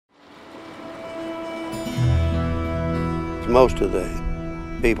most of the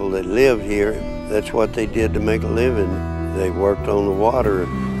people that lived here, that's what they did to make a living. They worked on the water.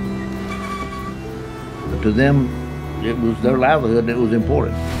 To them, it was their livelihood that was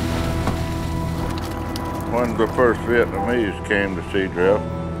important. When the first Vietnamese came to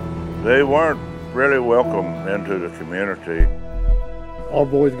Seadrift, they weren't really welcome into the community. Our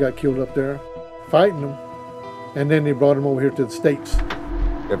boys got killed up there, fighting them, and then they brought them over here to the States.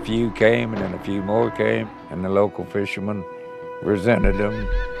 A few came, and then a few more came, and the local fishermen resented them.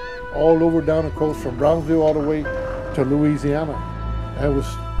 All over down the coast, from Brownsville all the way to Louisiana. There was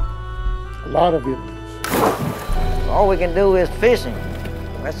a lot of Vietnamese. All we can do is fishing.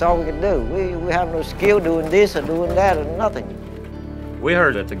 That's all we can do. We have no skill doing this or doing that or nothing. We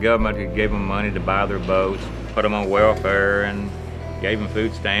heard that the government had gave them money to buy their boats, put them on welfare, and gave them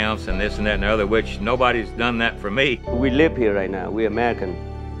food stamps and this and that and the other, which nobody's done that for me. We live here right now. We're American,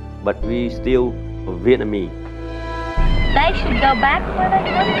 but we still Vietnamese. They should go back where they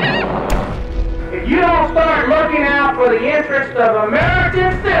come from. If you don't start looking out for the interests of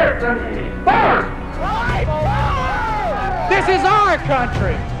American citizens first, this is our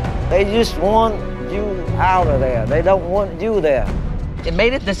country. They just want you out of there. They don't want you there. It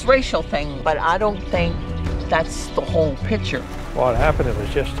made it this racial thing, but I don't think that's the whole picture. What happened, it was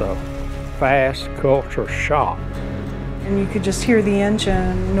just a fast culture shock. And you could just hear the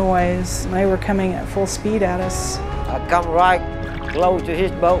engine noise. They were coming at full speed at us. I come right close to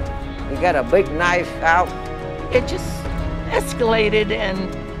his boat. He got a big knife out. It just escalated and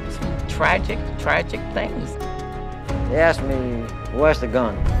some tragic things. He asked me, where's the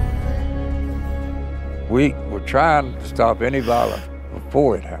gun? We were trying to stop any violence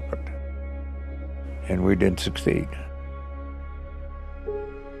before it happened, and we didn't succeed.